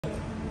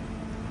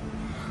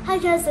Hi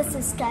guys, this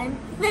is SKYE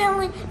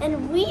family,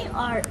 and we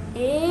are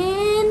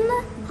in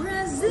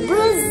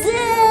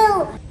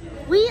Brazil.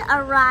 We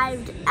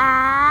arrived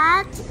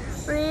at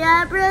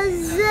Rio,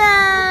 Brazil.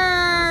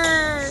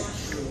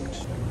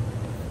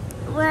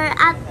 We're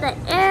at the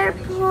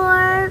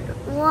airport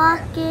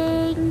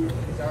walking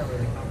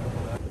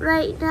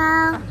right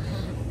now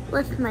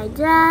with my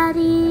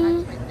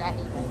daddy.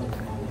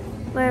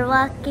 We're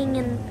walking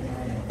in.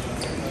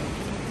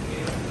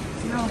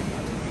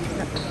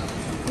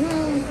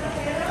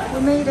 We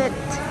made it.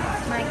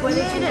 Mike, what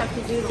did you have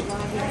to do to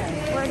log in?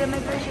 Where did my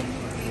version?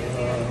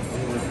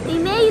 We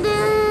made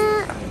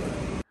it.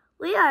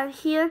 We are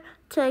here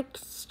to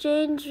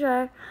exchange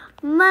our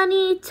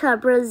money to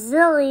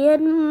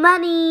Brazilian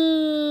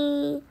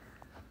money.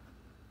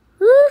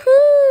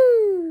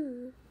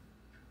 Woohoo!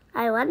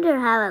 I wonder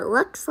how it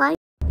looks like.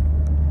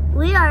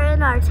 We are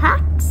in our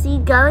taxi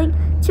going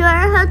to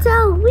our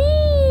hotel.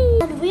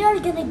 And we are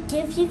gonna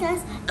give you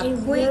guys a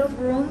quick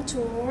room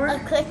tour.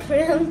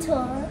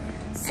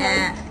 So,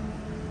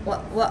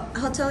 what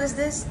hotel is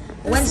this?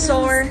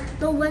 WINDSOR.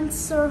 The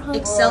WINDSOR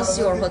Hotel.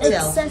 EXCELSIor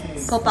Hotel.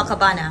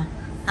 COPACABANA.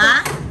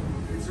 Huh?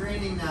 It's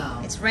raining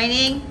now. It's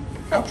raining?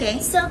 Okay.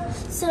 So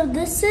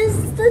this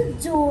is the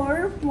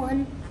door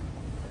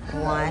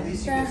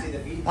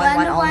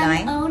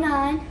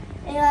 1109.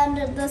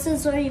 And this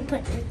is where you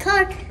put your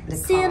card,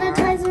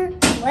 sanitizer,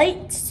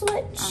 light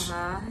switch.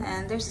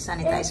 And there's a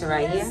sanitizer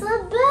right here. There's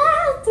a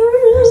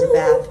bathroom. There's a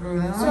bathroom.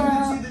 You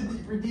can see the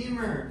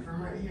Redeemer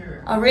from right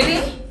here. Oh,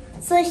 really?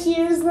 So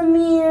here's the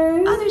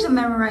mirror. Oh, there's a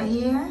mirror right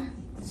here.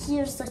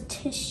 Here's the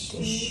tissue.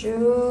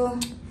 Tissue.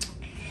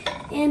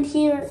 And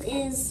here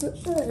is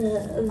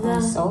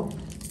the soap.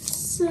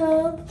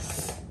 soap.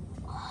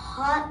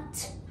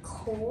 Hot,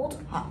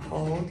 cold. Hot,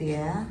 cold,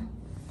 yeah.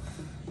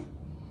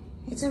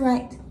 It's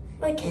alright.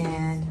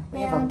 And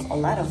we have a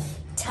lot of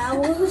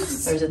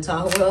towels. There's a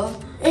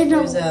towel. And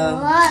there's a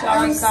lot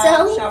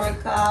shower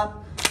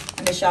cup,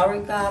 and a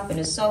shower cup, and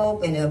a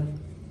soap, and a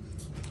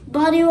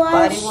body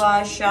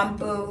wash,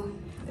 shampoo,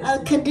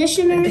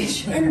 conditioner,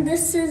 and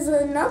this is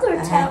another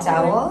hand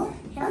towel,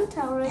 hand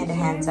towel right and a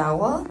here. hand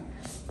towel,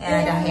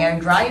 and a hair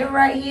dryer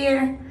right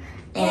here,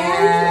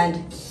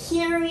 and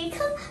here we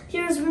come.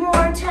 Here's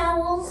more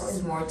towels.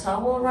 There's more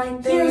towel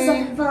right there. Here's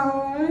a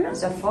phone.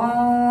 There's a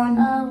phone.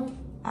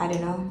 I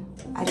don't know.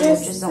 I don't know.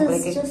 Just don't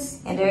click it.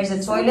 And there's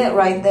a toilet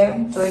right there.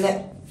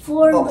 Toilet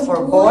for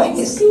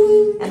boys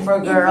and for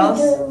girls.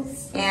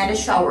 And a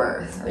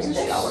shower. There's a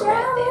shower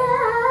right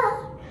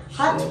there.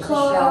 Hot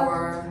cold.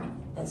 Shower.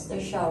 That's the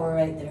shower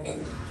right there.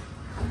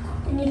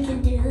 And you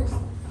can do this.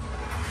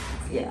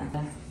 Yeah.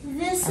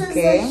 This is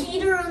the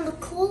heater and the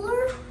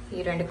cooler.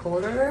 Heater and the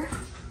cooler.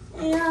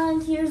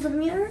 And here's a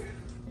mirror.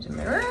 There's a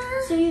mirror.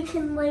 So you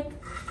can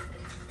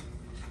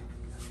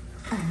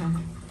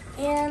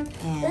And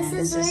this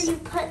is where you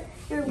put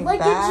your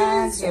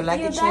luggages, your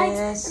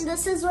bags, and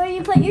this is where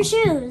you put your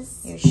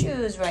shoes. Your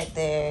shoes right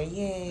there,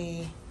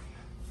 yay!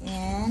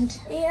 And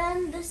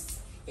this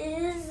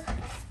is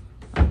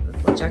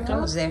put your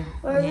clothes there.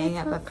 Where you hang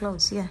up our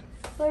clothes, yeah.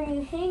 Where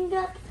you hang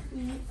up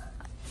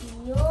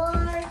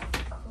your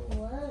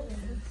clothes.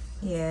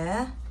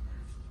 Yeah.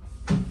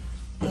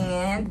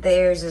 And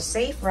there's a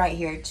safe right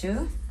here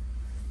too.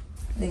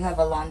 They have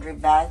a laundry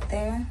bag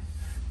there.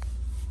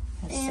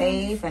 A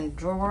safe and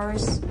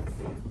drawers.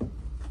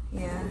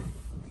 Yeah.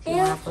 If you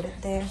want to put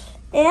it there.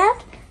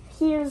 And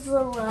here's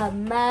the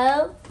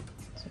remote.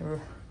 The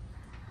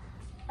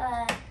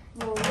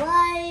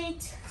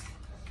light.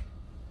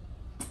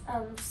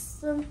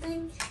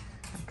 Something.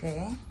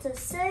 Okay. To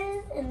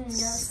save and no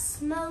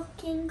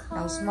smoking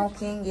card. No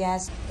smoking,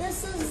 yes.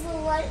 This is the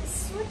light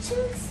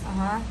switches.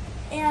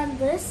 And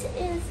this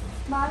is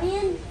Mommy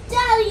and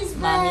Daddy's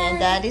bed. Mommy and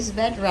Daddy's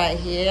bed right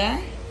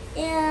here.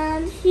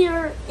 And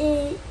here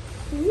is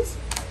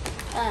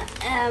M&M's. We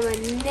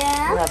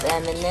have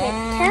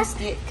M&M's,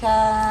 Kit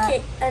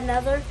Kat.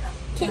 Another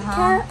Kit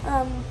Kat,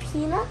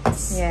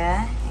 peanuts.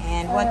 Yeah,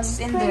 and what's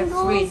in the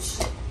fridge?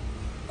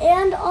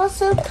 And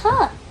also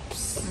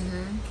cups.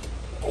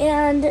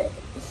 And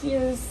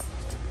here's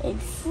a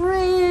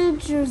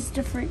fridge. There's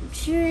different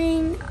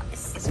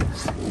drinks.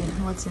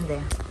 What's in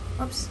there?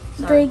 Oops.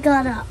 They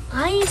got an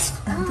ice.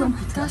 Oh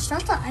my gosh,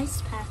 that's an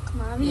ice pack,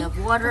 Mommy. You have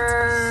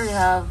water. You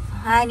have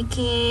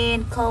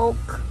Heineken,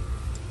 Coke.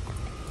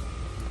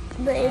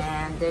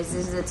 And this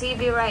is the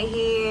TV right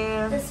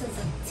here. This is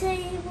a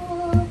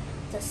table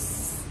to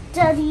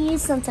study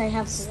since I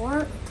have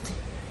work.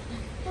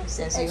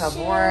 Since you have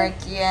work,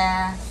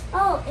 yeah.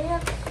 Oh,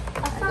 and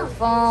a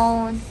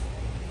phone.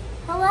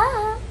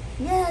 Hello.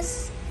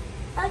 Yes.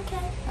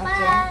 Okay.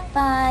 Bye.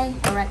 Bye.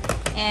 All right.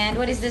 And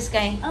what is this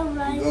guy? A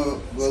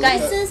writing. SKYE.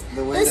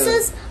 This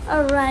is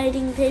a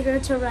writing paper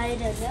to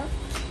write a note.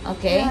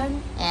 Okay.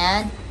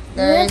 And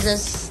there is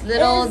this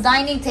little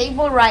dining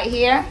table right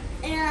here.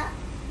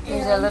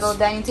 There's a little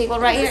dining table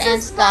right here,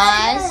 and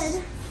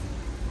SKYE's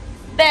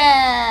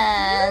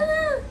bed.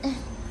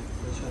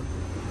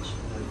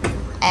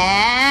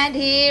 And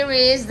here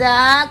is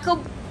the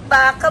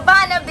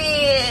COPACABANA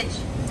beach.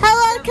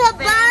 Hello,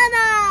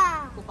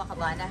 Cabana.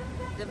 Copacabana.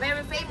 The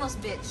very famous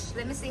beach.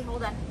 Let me see,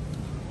 hold on.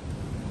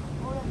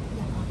 Hold on.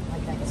 Yeah,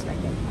 like that, it's right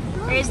there.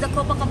 Here's the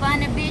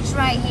Copacabana beach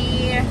right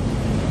here.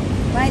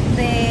 Right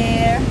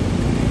there.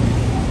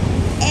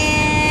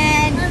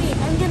 And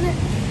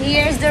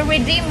here's the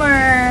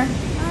Redeemer.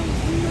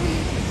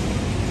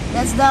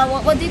 That's the,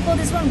 what do you call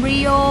this one?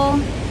 Rio.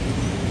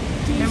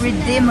 The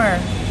Redeemer.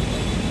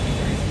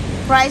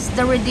 Christ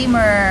the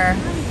Redeemer.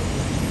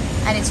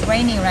 And it's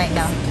raining right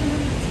now.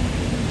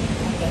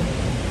 Okay.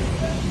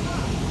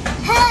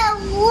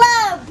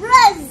 Hello,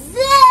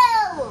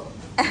 Brazil!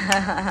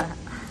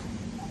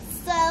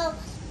 So,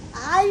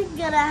 I'm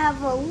gonna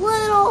have a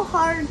little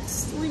hard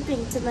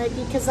sleeping tonight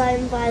because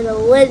I'm by the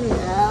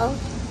window.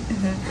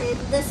 And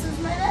this is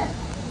my bed.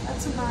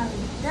 That's mommy.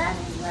 That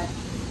is my.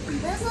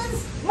 This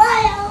is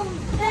my own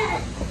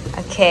bed.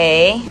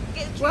 Okay.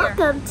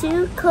 Welcome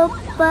to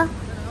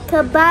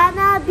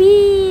Copacabana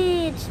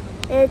Beach.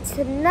 It's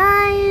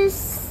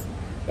nice.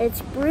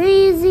 It's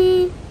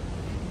breezy.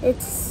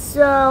 It's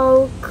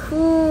so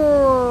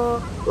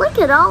cool. Look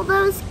at all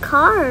those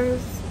cars.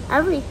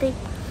 Everything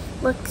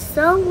looks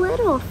so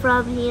little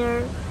from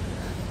here.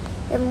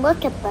 And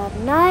look at the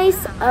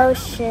nice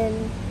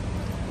ocean.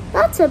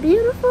 That's a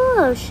beautiful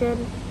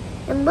ocean.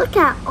 And look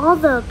at all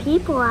the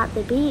people at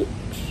the beach.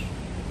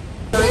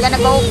 We're gonna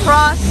go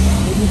cross.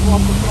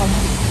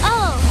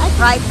 Oh,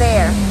 Right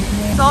there.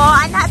 So,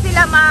 ana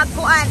sila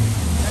magkuan.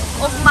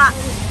 Ugma.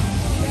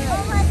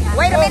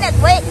 Wait a minute,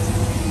 wait.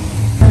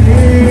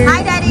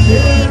 Hi, Daddy.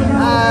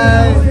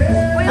 Hi.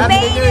 We Happy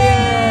made New Year.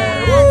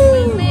 it.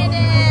 Woo. We made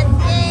it.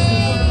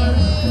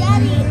 Yay.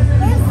 Daddy,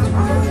 where's the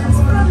bullets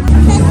from the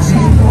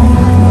kitchen?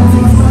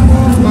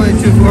 Only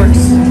 2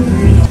 forks.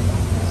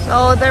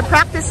 So they're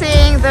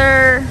practicing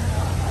their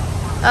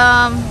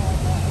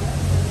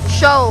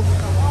show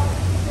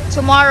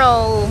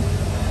tomorrow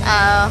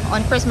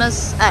on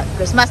Christmas,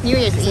 New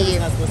Year's Eve.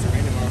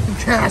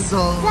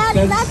 Castle.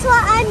 Daddy, that's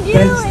what I'm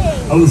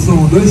doing.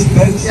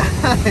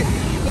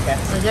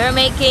 So they're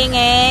making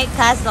a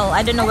castle.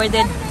 I don't know where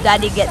did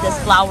Daddy get this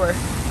flower.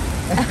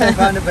 I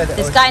found it by the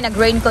This ocean. kind of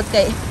green coat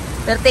kay.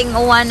 Perting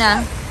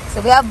uwana.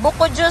 So we have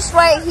buko juice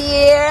right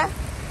here.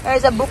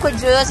 There's a buko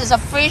juice. It's a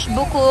fresh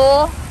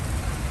buko.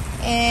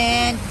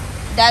 And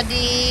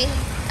Daddy,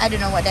 I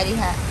don't know what Daddy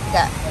got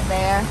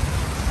there.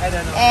 I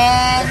don't know.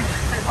 And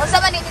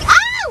unsa man nila?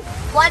 Ow!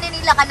 Kuha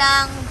nila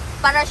kanang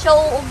para show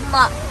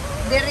ugma.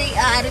 Diri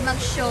ari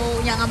mag-show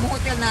nya nga mo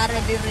hotel na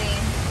ara diri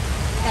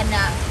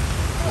kana.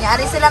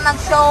 Yari sila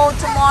mag-show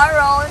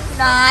tomorrow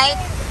night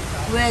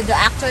with the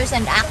actors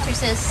and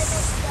actresses.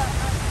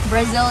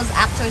 Brazil's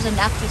actors and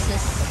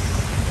actresses.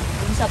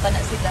 Unsa pa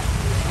na sila.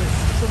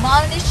 So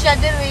mao ni siya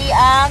diri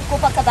ang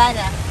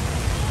Copacabana.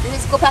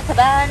 This is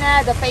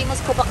Copacabana, the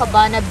famous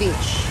Copacabana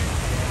beach.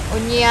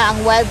 Unya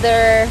ang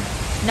weather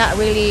not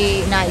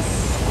really nice.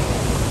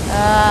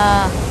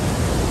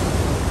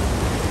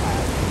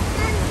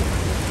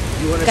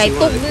 You want to Kay see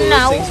one of the coolest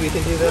tugnaw. things we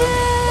can do though?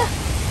 Yeah.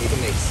 We can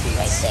make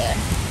Right seats there.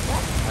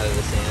 out of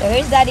the So sand.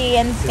 here's Daddy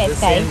and Because the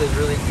Sky. sand is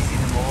really easy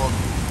to mold.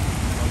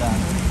 Hold on.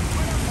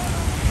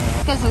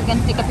 Because we can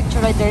take a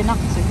picture right there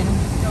now. So we can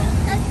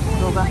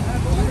go back.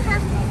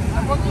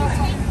 Will you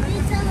take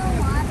me to the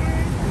water?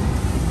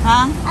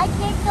 Huh? I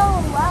can't go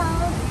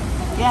alone.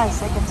 Yes,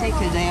 I can take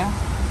you there.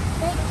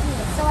 Thank you.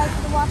 So I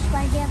can wash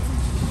my hands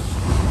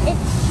and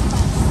it's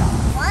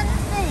one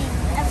thing.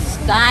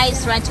 Everything Sky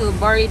is trying to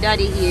bury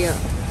Daddy here.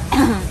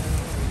 and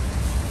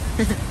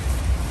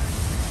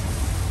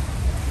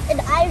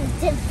I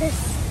did this.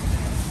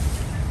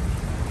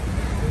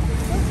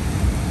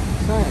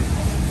 Fine.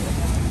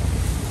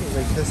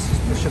 Like this,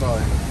 just push it all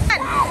in.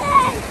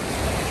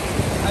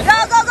 Go,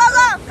 go, go,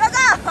 go, go,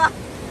 go!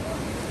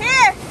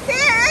 Here,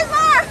 there's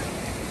more!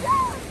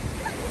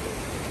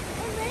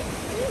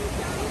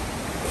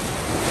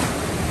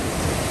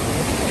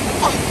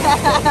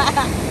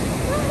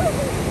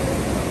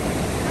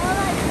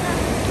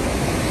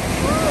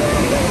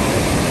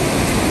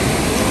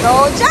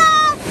 Go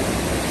jump!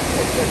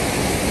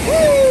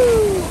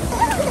 Woo!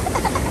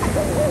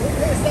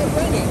 Stop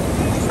raining.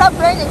 Stop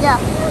raining, yeah.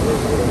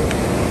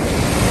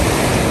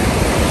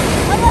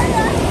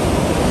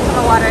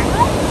 The water.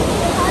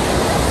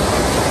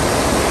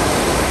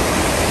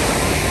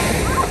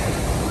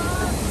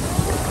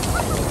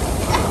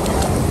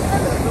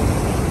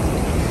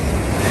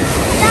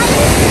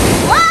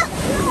 Wah!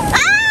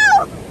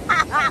 Ow!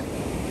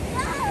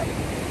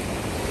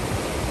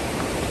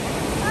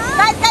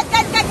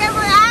 Cut,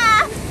 careful.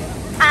 Ah!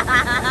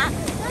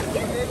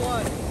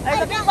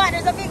 There's a big one,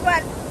 there's a big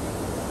one.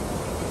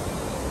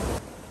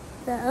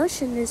 The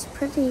ocean is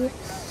pretty,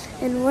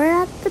 and we're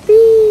at the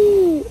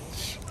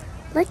beach.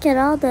 Look at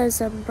all those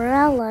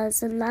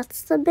umbrellas, and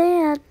that's the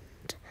band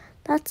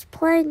that's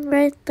playing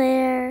right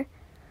there.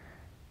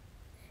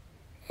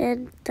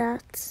 And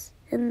that's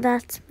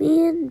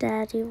me and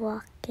Daddy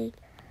walking.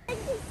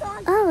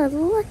 Oh,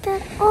 and look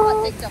at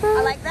all I the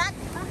like that.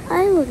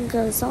 island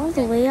goes all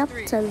the way up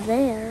to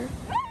there.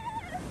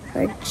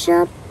 We're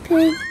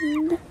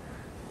jumping,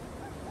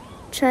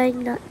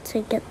 trying not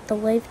to get the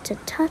wave to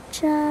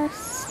touch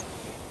us.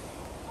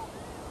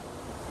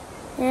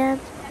 And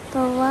the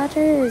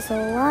water is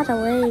a lot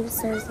of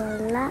waves. There's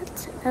a lot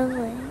of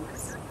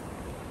waves.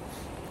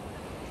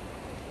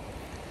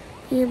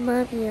 Me and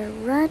Mommy are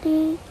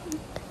running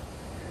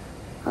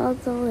all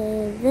the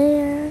way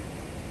there.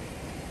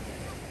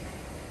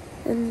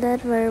 And then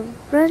we're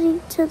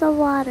running to the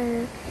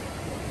water.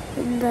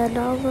 And then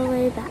all the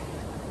way back.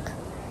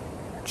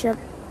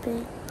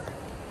 Jumping.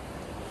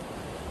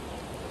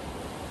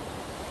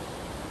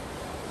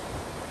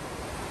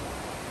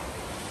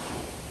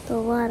 The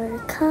water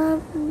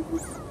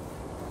comes,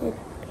 and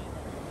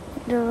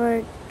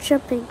we're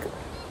jumping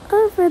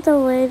over the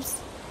waves,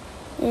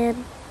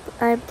 and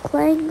I'm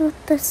playing with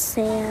the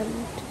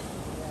sand.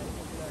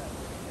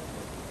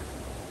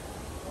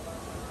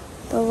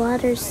 The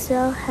water's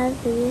so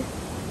heavy.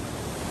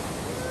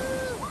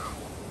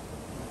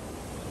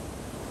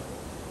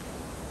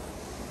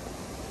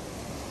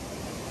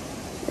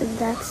 And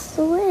that's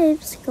the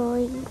waves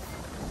going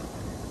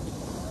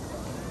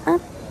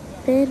up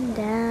and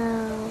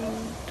down.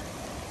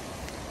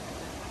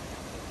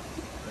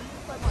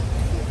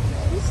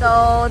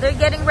 So they're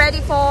getting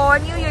ready for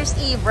New Year's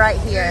Eve right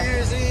here. New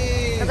Year's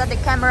Eve. Look at the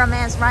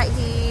cameraman's right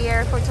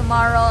here for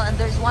tomorrow, and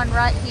there's one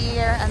right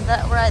here, and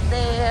that right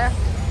there,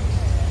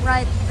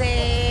 right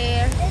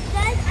there.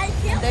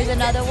 And there's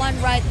another one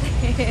right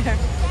there,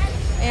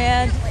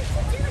 and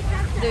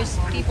there's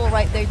people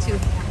right there too.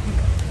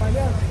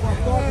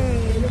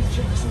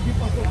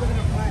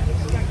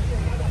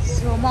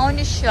 So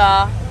mauna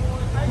siya,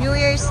 New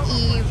Year's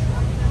Eve.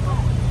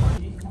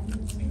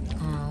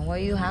 What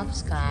do you have,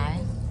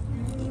 Sky?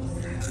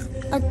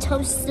 A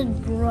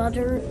toasted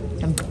butter.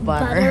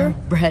 Butter.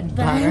 Bread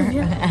butter.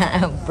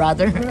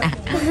 Brother.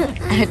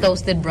 A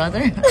toasted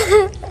brother.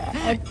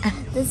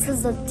 This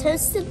is a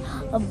toasted,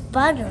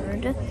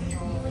 buttered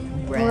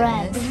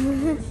bread.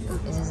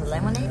 Is this a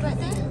lemonade right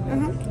there?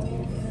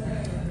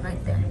 Mm-hmm.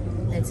 Right there.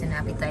 That's an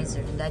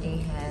appetizer.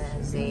 Daddy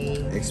has a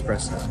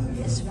Espresso.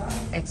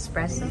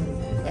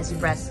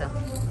 espresso.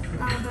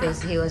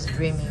 Because he was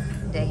dreaming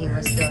that he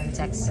was still in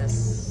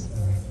Texas.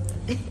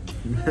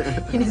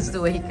 He needs to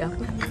wake up.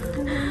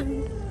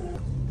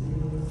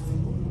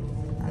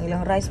 Ang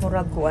ilang rice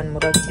murag kuan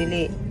murag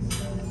dili.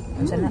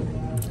 Unsa na?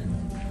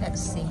 Let's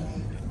see.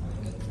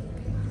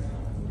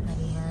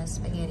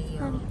 Spaghetti.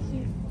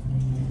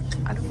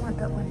 I don't want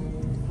that one.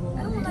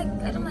 I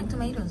don't like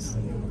tomatoes.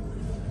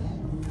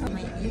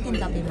 You can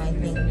copy my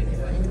thing.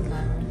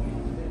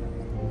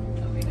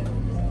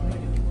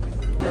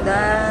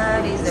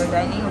 That is their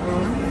dining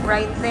room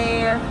right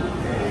there.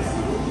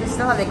 They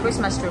still have the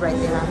Christmas tree right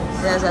there. Huh?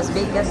 That's as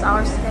big as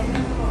ours.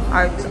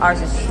 Ours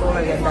is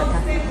taller than that.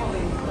 Huh?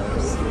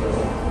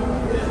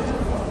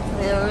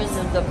 There is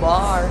the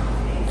bar.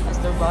 That's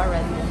their bar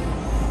right there.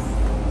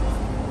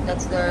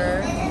 That's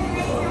their.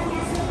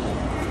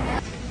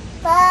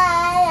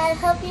 Bye. I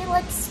hope you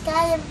like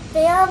Sky and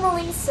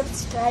Family.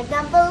 Subscribe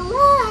down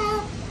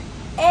below.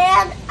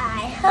 And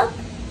I hope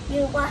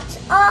you watch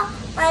all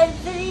my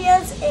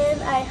videos,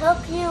 and I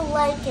hope you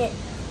like it.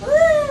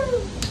 Woo!